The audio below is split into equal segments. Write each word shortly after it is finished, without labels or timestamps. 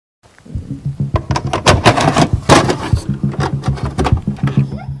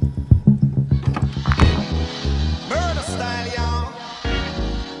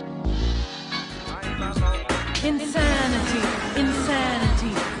Insanity,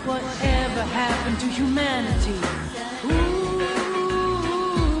 insanity, whatever happened to humanity? Ooh.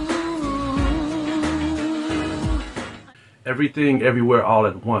 Everything, Everywhere, All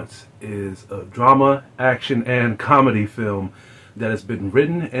at Once is a drama, action, and comedy film that has been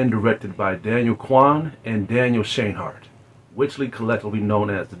written and directed by Daniel Kwan and Daniel Schoenhardt, whichly collectively known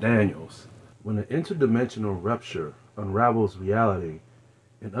as the Daniels. When an interdimensional rupture unravels reality,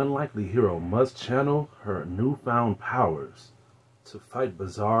 an unlikely hero must channel her newfound powers to fight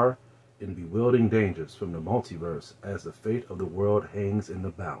bizarre and bewildering dangers from the multiverse as the fate of the world hangs in the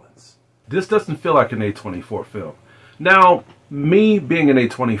balance. This doesn't feel like an A24 film. Now, me being an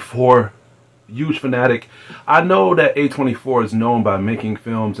A24 huge fanatic, I know that A24 is known by making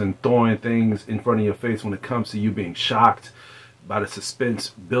films and throwing things in front of your face when it comes to you being shocked by the suspense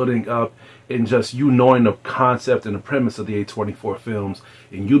building up and just you knowing the concept and the premise of the A24 films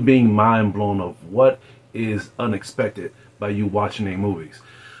and you being mind blown of what is unexpected by you watching their movies.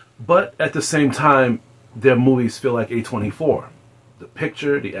 But at the same time, their movies feel like A24. The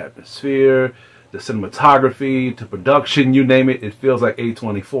picture, the atmosphere, the cinematography, the production, you name it, it feels like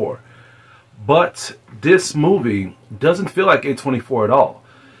A24. But this movie doesn't feel like A24 at all.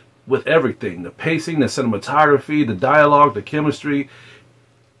 With everything, the pacing, the cinematography, the dialogue, the chemistry,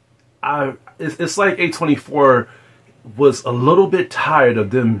 it's like A24 was a little bit tired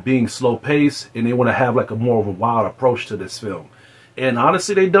of them being slow paced and they want to have like a more of a wild approach to this film. And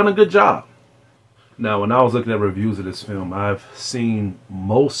honestly, they've done a good job. Now, when I was looking at reviews of this film, I've seen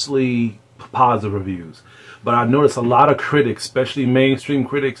mostly positive reviews, but I noticed a lot of critics, especially mainstream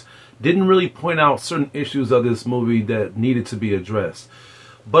critics, didn't really point out certain issues of this movie that needed to be addressed.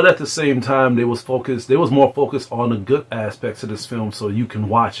 But at the same time, they was more focused on the good aspects of this film so you can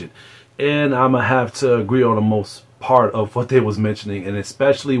watch it. And I'm going to have to agree on the most part of what they was mentioning, and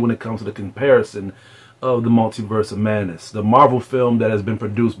especially when it comes to the comparison of the Multiverse of Madness, the Marvel film that has been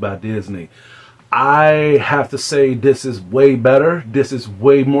produced by Disney. I have to say this is way better. This is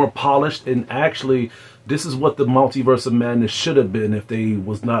way more polished, and actually this is what the Multiverse of Madness should have been if they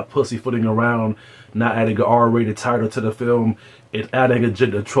was not pussyfooting around, not adding an R-rated title to the film and adding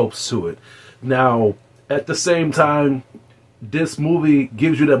agenda tropes to it. Now, at the same time, this movie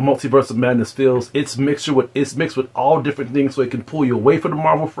gives you that Multiverse of Madness feels. It's mixed with all different things so it can pull you away from the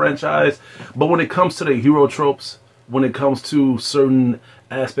Marvel franchise. But when it comes to the hero tropes, when it comes to certain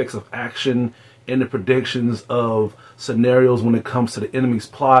aspects of action and the predictions of scenarios, when it comes to the enemy's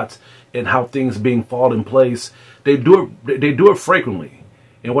plots and how things being fall in place, they do it frequently.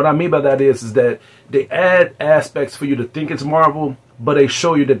 And what I mean by that is that they add aspects for you to think it's Marvel, but they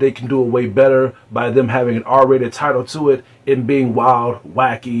show you that they can do it way better by them having an R-rated title to it and being wild,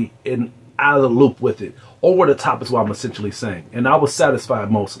 wacky, and out of the loop with it. Over the top is what I'm essentially saying. And I was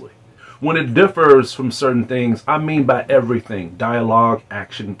satisfied mostly. When it differs from certain things, I mean by everything. Dialogue,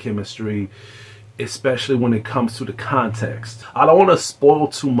 action, chemistry, especially when it comes to the context. I don't want to spoil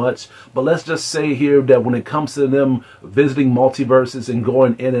too much, but let's just say here that when it comes to them visiting multiverses and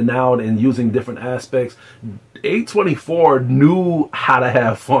going in and out and using different aspects, A24 knew how to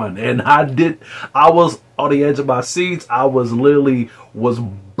have fun. And I was on the edge of my seats. I was literally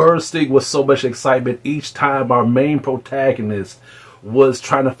bursting with so much excitement each time our main protagonist was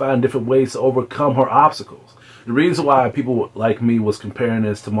trying to find different ways to overcome her obstacles. The reason why people like me was comparing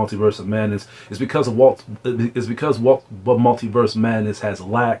this to Multiverse of Madness is because of what Multiverse Madness has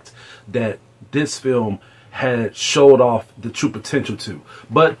lacked that this film had showed off the true potential to.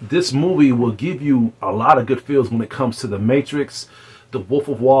 But this movie will give you a lot of good feels when it comes to The Matrix, The Wolf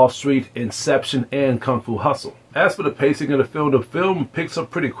of Wall Street, Inception, and Kung Fu Hustle. As for the pacing of the film picks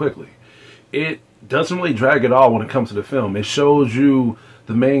up pretty quickly. It doesn't really drag at all when it comes to the film. It shows you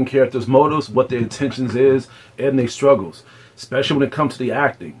the main character's motives, what their intentions is, and their struggles, especially when it comes to the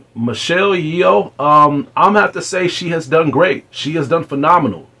acting. Michelle Yeoh, I'm gonna have to say she has done great. She has done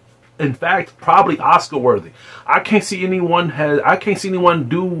phenomenal. In fact, probably Oscar worthy. I can't see anyone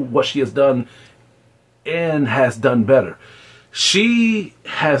do what she has done and has done better. She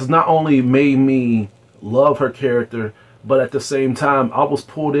has not only made me love her character, but at the same time, I was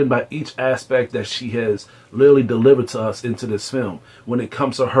pulled in by each aspect that she has literally delivered to us into this film. When it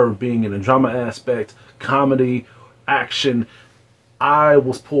comes to her being in a drama aspect, comedy, action, I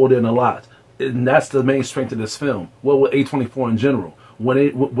was pulled in a lot. And that's the main strength of this film. Well, with A24 in general.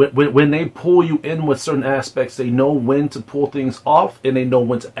 When they pull you in with certain aspects, they know when to pull things off and they know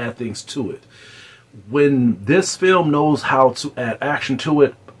when to add things to it. When this film knows how to add action to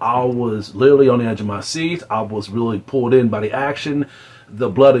it, I was literally on the edge of my seat. I was really pulled in by the action, the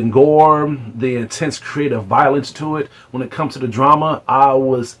blood and gore, the intense creative violence to it. When it comes to the drama, I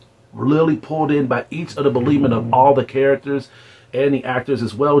was really pulled in by each of the believement of all the characters and the actors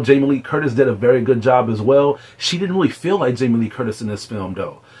as well. Jamie Lee Curtis did a very good job as well. She didn't really feel like Jamie Lee Curtis in this film,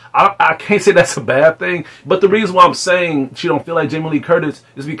 though. I can't say that's a bad thing, but the reason why I'm saying she don't feel like Jamie Lee Curtis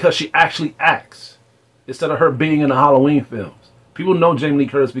is because she actually acts instead of her being in the Halloween films. People know Jamie Lee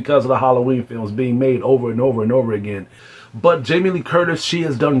Curtis because of the Halloween films being made over and over and over again. But Jamie Lee Curtis, she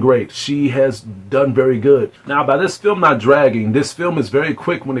has done great. She has done very good. Now, by this film not dragging, this film is very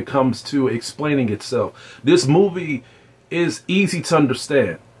quick when it comes to explaining itself. This movie is easy to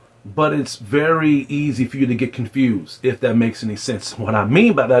understand, but it's very easy for you to get confused, if that makes any sense. What I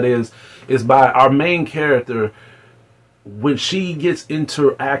mean by that is by our main character, when she gets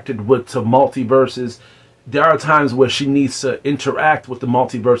interacted with the multiverses, there are times where she needs to interact with the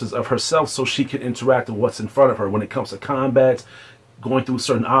multiverses of herself so she can interact with what's in front of her when it comes to combat, going through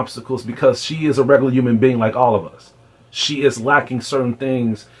certain obstacles, because she is a regular human being like all of us. She is lacking certain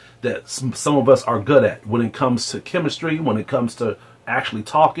things that some of us are good at when it comes to chemistry, when it comes to actually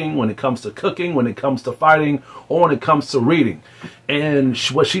talking, when it comes to cooking, when it comes to fighting, or when it comes to reading. And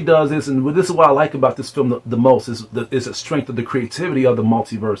what she does is, and this is what I like about this film the most, is the strength of the creativity of the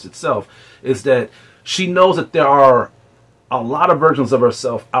multiverse itself, is that she knows that there are a lot of versions of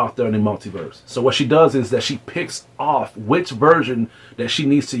herself out there in the multiverse. So what she does is that she picks off which version that she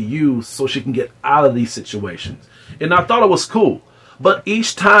needs to use so she can get out of these situations. And I thought it was cool. But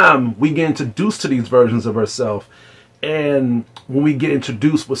each time we get introduced to these versions of herself, and when we get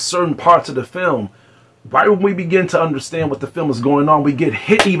introduced with certain parts of the film, right when we begin to understand what the film is going on, we get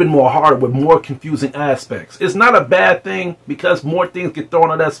hit even more hard with more confusing aspects. It's not a bad thing because more things get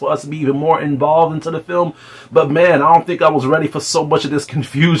thrown at us for us to be even more involved into the film. But man, I don't think I was ready for so much of this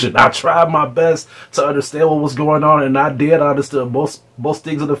confusion. I tried my best to understand what was going on, and I did. I understood most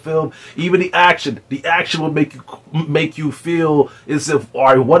things of the film. Even the action. The action will make you feel as if, all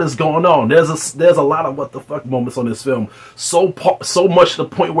right, what is going on? There's a lot of what the fuck moments on this film. So much to the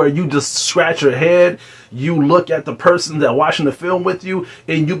point where you just scratch your head. You look at the person that watching the film with you,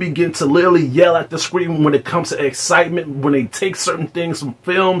 and you begin to literally yell at the screen when it comes to excitement, when they take certain things from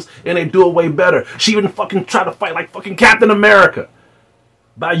films and they do it way better. She even fucking tried to fight like fucking Captain America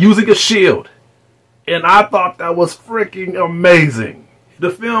by using a shield. And I thought that was freaking amazing. The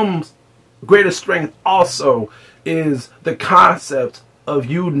film's greatest strength also is the concept of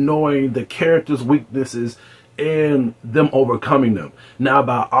you knowing the character's weaknesses and them overcoming them. Now,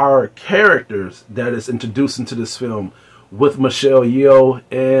 about our characters that is introduced into this film with Michelle Yeoh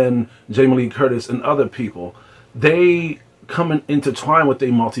and Jamie Lee Curtis and other people, they come and intertwine with their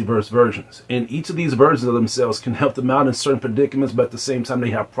multiverse versions. And each of these versions of themselves can help them out in certain predicaments, but at the same time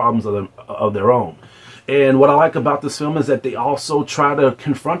they have problems of their own. And what I like about this film is that they also try to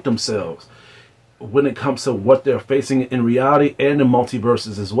confront themselves when it comes to what they're facing in reality and in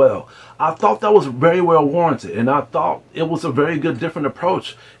multiverses as well. I thought that was very well warranted, and I thought it was a very good different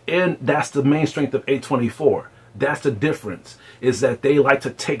approach. And that's the main strength of A24. That's the difference, is that they like to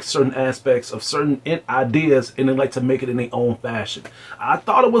take certain aspects of certain ideas and they like to make it in their own fashion. I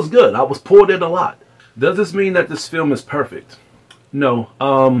thought it was good. I was pulled in a lot. Does this mean that this film is perfect? No.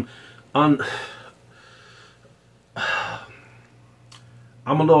 I'm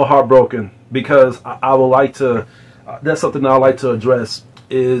a little heartbroken because I would like to, that's something I like to address,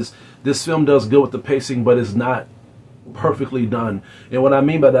 is this film does good with the pacing, but it's not perfectly done. And what I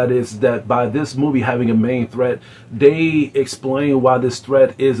mean by that is that by this movie having a main threat, they explain why this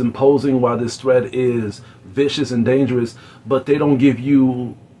threat is imposing, why this threat is vicious and dangerous, but they don't give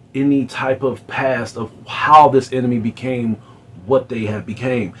you any type of past of how this enemy became what they have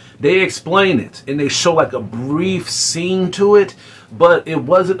became. They explain it and they show like a brief scene to it, but it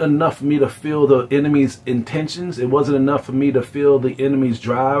wasn't enough for me to feel the enemy's intentions. It wasn't enough for me to feel the enemy's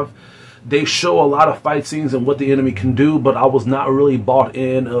drive. They show a lot of fight scenes and what the enemy can do, but I was not really bought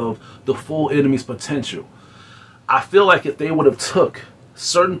in of the full enemy's potential. I feel like if they would have took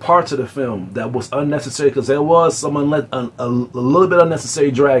certain parts of the film that was unnecessary, because there was some a little bit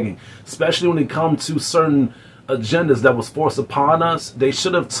unnecessary dragging, especially when it comes to certain agendas that was forced upon us, they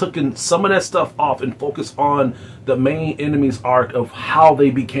should have taken some of that stuff off and focused on the main enemy's arc of how they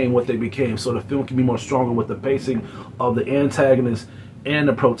became what they became, so the film can be more stronger with the pacing of the antagonist and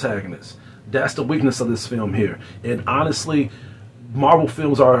the protagonist. That's the weakness of this film here. And honestly, Marvel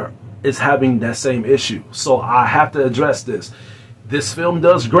films is having that same issue. So I have to address this. This film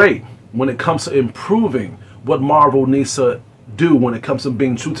does great when it comes to improving what Marvel needs to do when it comes to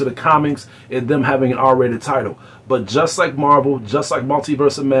being true to the comics and them having an R-rated title. But just like Marvel, just like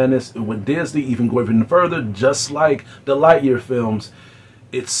Multiverse of Madness, and with Disney even going even further, just like the Lightyear films,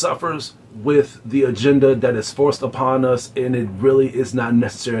 it suffers with the agenda that is forced upon us, and it really is not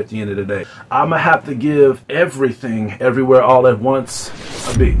necessary at the end of the day. I'm gonna have to give Everything Everywhere All at Once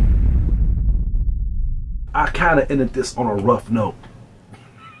a B. I kind of ended this on a rough note.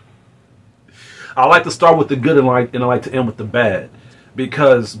 I like to start with the good and I like to end with the bad,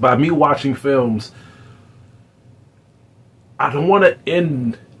 because by me watching films, I don't want to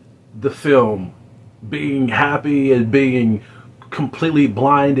end the film being happy and being completely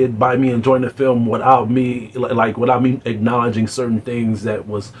blinded by me enjoying the film without me acknowledging certain things that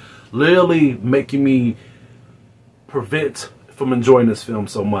was literally making me prevent from enjoying this film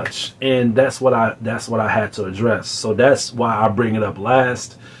so much. And that's what I had to address. So that's why I bring it up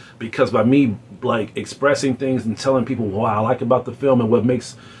last, because by me like expressing things and telling people what I like about the film and what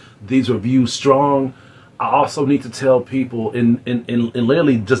makes these reviews strong, I also need to tell people and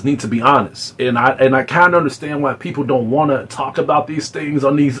literally just need to be honest. And I kind of understand why people don't want to talk about these things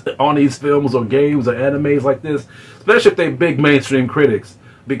on these films or games or animes like this, especially if they're big mainstream critics,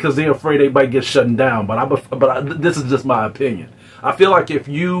 because they're afraid they might get shut down. But this is just my opinion. I feel like if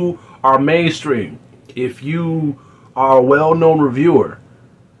you are mainstream, if you are a well-known reviewer,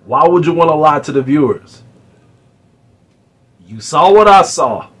 why would you want to lie to the viewers? You saw what I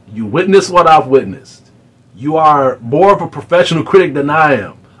saw. You witnessed what I've witnessed. You are more of a professional critic than I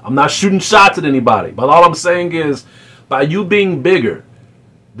am. I'm not shooting shots at anybody, but all I'm saying is, by you being bigger,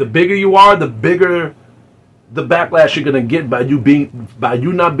 the bigger you are, the bigger the backlash you're gonna get by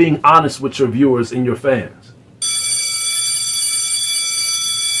you not being honest with your viewers and your fans.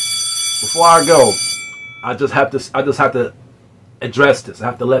 Before I go, I just have to address this. I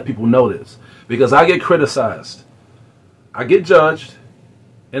have to let people know this, because I get criticized, I get judged,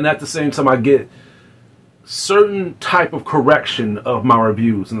 and at the same time I get certain type of correction of my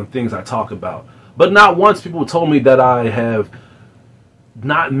reviews and the things I talk about. But not once people told me that I have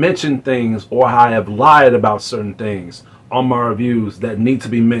not mentioned things or I have lied about certain things on my reviews that need to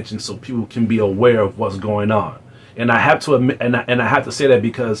be mentioned so people can be aware of what's going on. And I have to admit, and I have to say that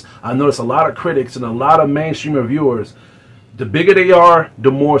because I notice a lot of critics and a lot of mainstream reviewers, the bigger they are,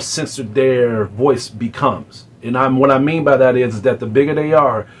 the more censored their voice becomes. And what I mean by that is that the bigger they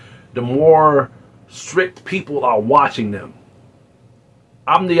are, the more strict people are watching them.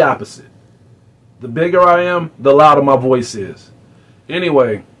 I'm the opposite. The bigger I am, the louder my voice is.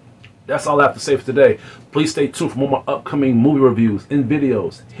 Anyway, that's all I have to say for today. Please stay tuned for more of my upcoming movie reviews and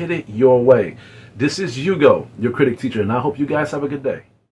videos. Hit it your way. This is Yeoh, your critic teacher, and I hope you guys have a good day.